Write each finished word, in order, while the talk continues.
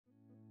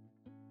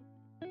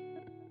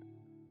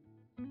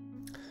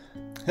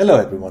Hello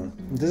everyone,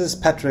 this is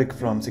Patrick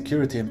from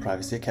Security and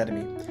Privacy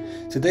Academy.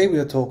 Today we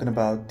are talking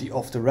about the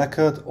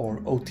off-the-record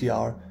or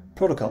OTR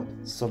protocol,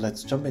 so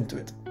let's jump into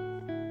it.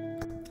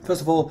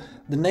 First of all,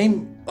 the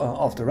name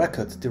off the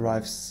record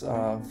derives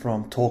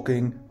from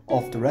talking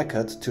off the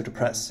record to the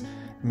press,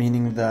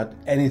 meaning that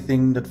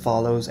anything that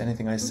follows,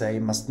 anything I say,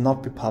 must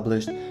not be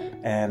published,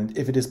 and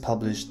if it is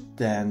published,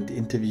 then the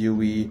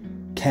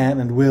interviewee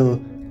can and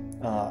will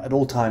at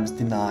all times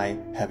deny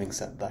having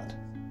said that.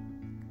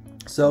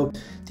 So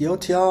the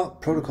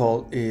OTR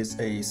protocol is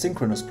a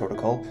synchronous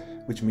protocol,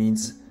 which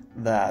means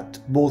that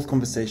both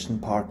conversation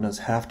partners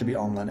have to be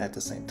online at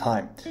the same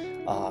time,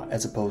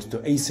 as opposed to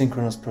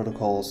asynchronous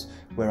protocols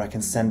where I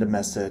can send a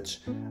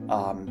message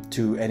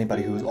to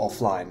anybody who is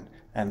offline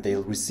and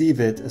they'll receive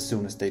it as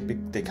soon as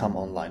they come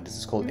online. This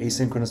is called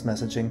asynchronous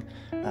messaging,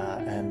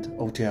 and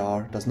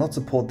OTR does not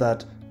support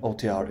that.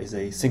 OTR is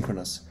a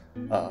synchronous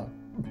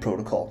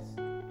protocol.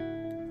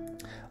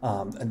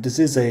 And this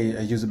is a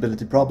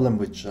usability problem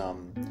which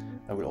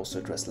I will also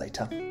address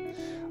later.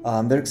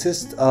 There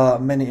exist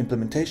many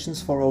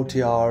implementations for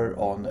OTR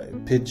on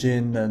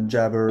Pidgin and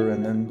Jabber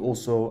and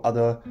also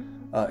other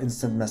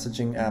instant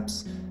messaging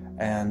apps,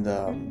 and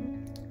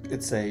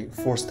it's a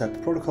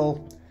 4-step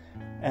protocol,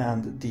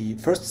 and the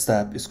first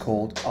step is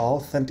called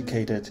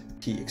Authenticated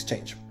key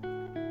exchange.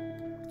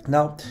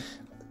 Now,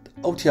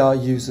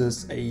 OTR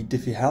uses a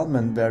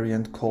Diffie-Hellman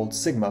variant called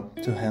Sigma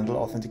to handle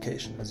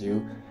authentication. As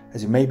you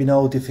maybe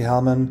know,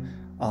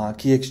 Diffie-Hellman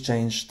key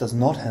exchange does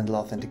not handle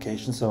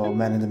authentication, so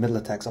man-in-the-middle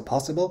attacks are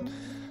possible.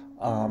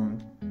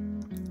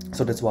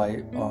 So that's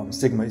why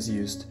Sigma is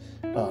used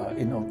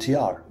in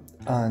OTR.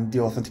 And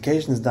the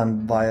authentication is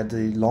done via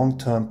the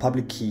long-term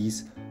public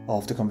keys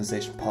of the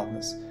conversation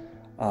partners.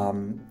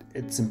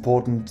 It's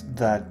important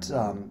that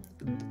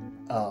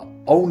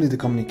only the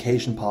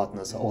communication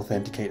partners are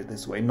authenticated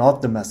this way,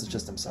 not the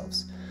messages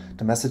themselves.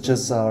 The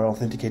messages are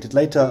authenticated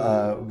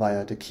later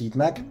via the keyed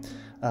MAC,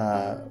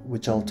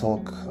 which I'll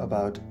talk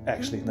about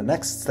actually in the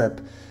next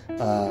step,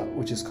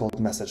 which is called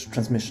message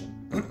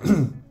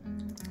transmission.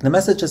 The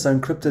messages are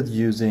encrypted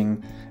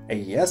using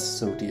AES,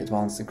 so the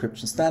Advanced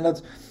Encryption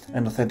Standard,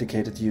 and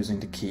authenticated using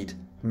the keyed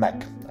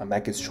MAC.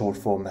 MAC is short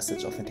for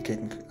Message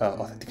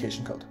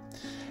Authentication Code.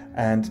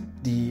 And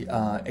the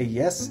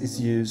AES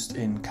is used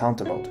in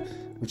counter mode,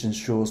 which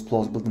ensures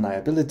plausible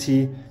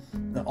deniability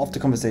of the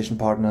conversation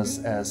partners,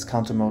 as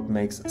counter mode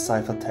makes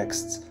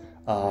ciphertexts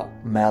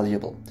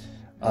malleable.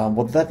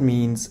 What that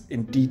means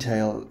in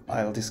detail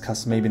I'll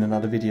discuss maybe in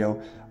another video.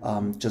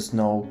 Just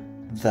know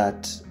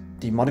that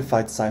the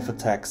modified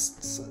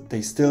ciphertexts,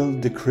 they still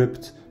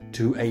decrypt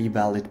to a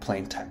valid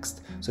plain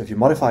text. So if you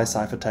modify a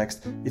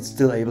ciphertext, it's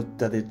still able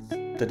that it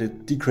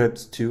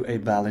decrypts to a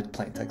valid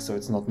plain text. So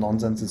it's not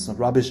nonsense, it's not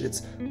rubbish,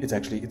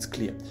 it's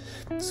clear.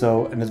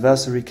 So an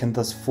adversary can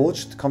thus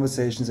forge the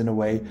conversations in a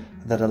way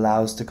that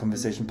allows the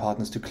conversation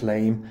partners to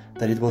claim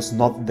that it was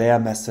not their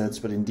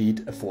message but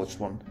indeed a forged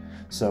one.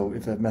 So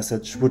if a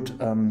message would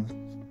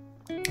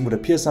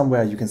appear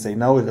somewhere, you can say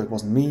no, that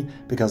wasn't me,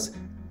 because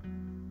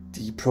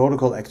the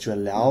protocol actually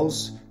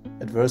allows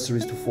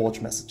adversaries to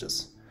forge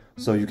messages.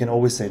 So you can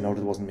always say no,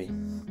 that wasn't me.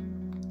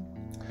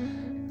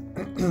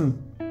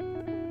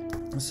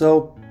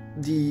 So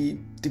the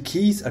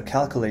keys are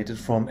calculated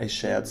from a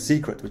shared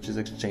secret, which is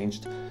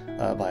exchanged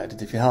via the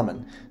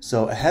Diffie-Hellman.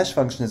 So a hash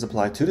function is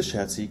applied to the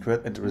shared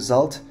secret, and the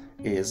result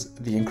is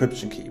the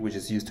encryption key, which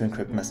is used to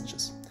encrypt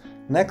messages.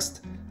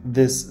 Next,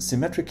 this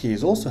symmetric key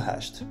is also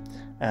hashed,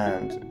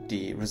 and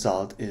the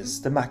result is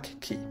the MAC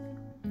key.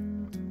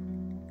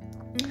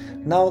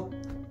 Now,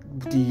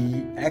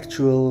 the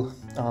actual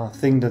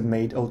thing that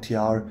made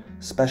OTR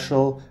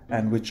special,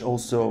 and which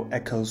also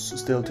echoes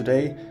still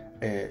today,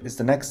 is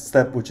the next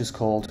step, which is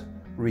called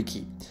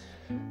rekey.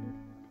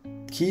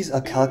 Keys are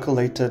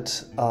calculated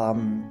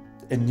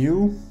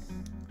anew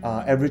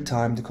every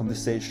time the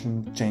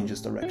conversation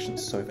changes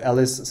directions. So if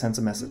Alice sends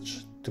a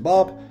message to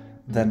Bob,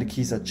 then the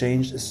keys are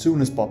changed as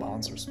soon as Bob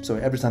answers. So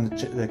every time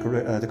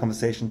the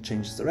conversation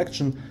changes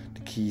direction,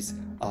 the keys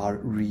are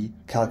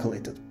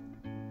recalculated.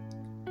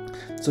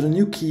 So the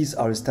new keys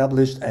are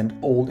established and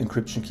old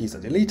encryption keys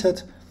are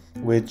deleted,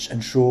 which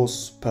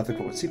ensures perfect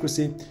forward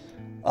secrecy.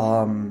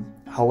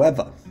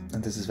 However,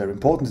 and this is very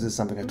important, this is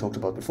something I talked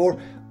about before,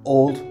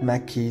 old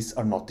MAC keys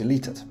are not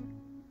deleted,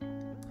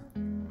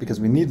 because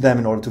we need them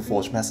in order to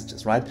forge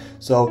messages, right?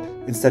 So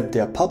instead they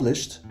are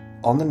published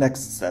on the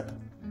next step,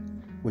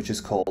 which is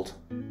called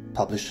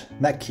publish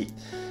MAC key.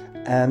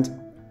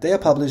 And they are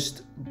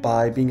published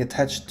by being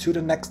attached to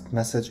the next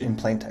message in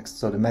plain text.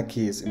 So the MAC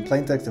key is in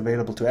plain text,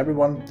 available to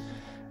everyone,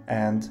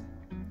 and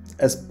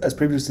as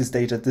previously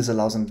stated, this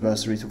allows an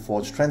adversary to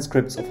forge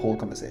transcripts of whole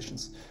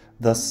conversations,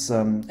 thus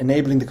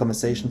enabling the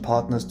conversation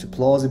partners to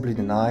plausibly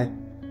deny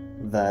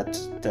that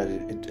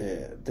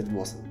it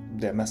was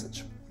their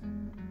message.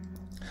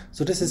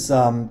 So this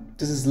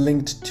is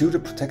linked to the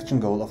protection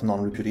goal of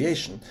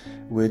non-repudiation,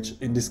 which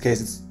in this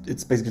case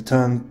it's basically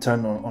turned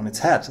on its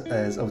head,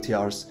 as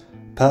OTR's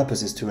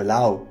purpose is to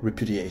allow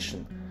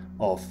repudiation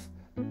of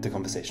the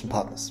conversation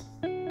partners.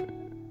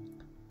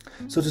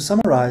 So to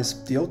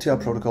summarize, the OTR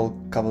protocol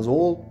covers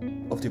all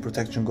of the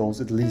protection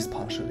goals, at least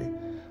partially.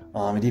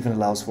 It even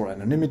allows for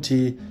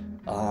anonymity.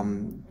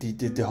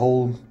 The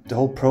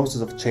whole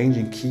process of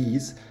changing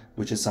keys,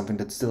 which is something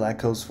that still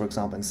echoes, for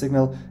example, in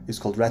Signal, is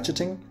called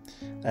ratcheting.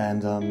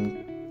 And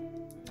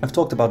I've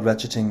talked about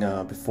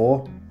ratcheting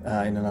before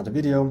in another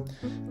video.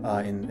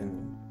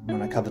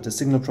 When I covered the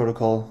Signal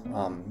protocol,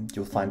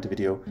 you'll find the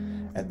video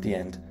at the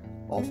end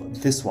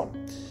of this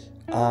one.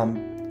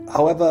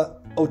 However,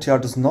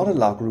 OTR does not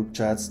allow group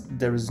chats.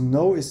 There is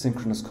no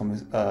asynchronous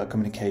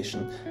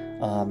communication.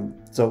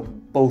 So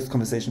both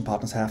conversation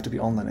partners have to be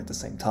online at the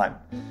same time.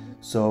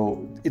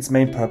 So its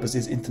main purpose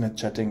is internet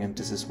chatting, and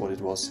this is what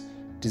it was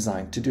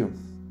designed to do.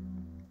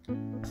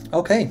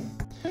 Okay,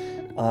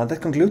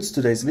 that concludes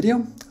today's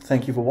video.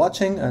 Thank you for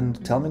watching,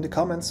 and tell me in the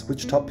comments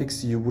which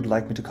topics you would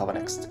like me to cover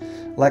next.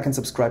 Like and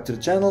subscribe to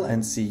the channel,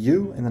 and see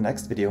you in the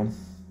next video.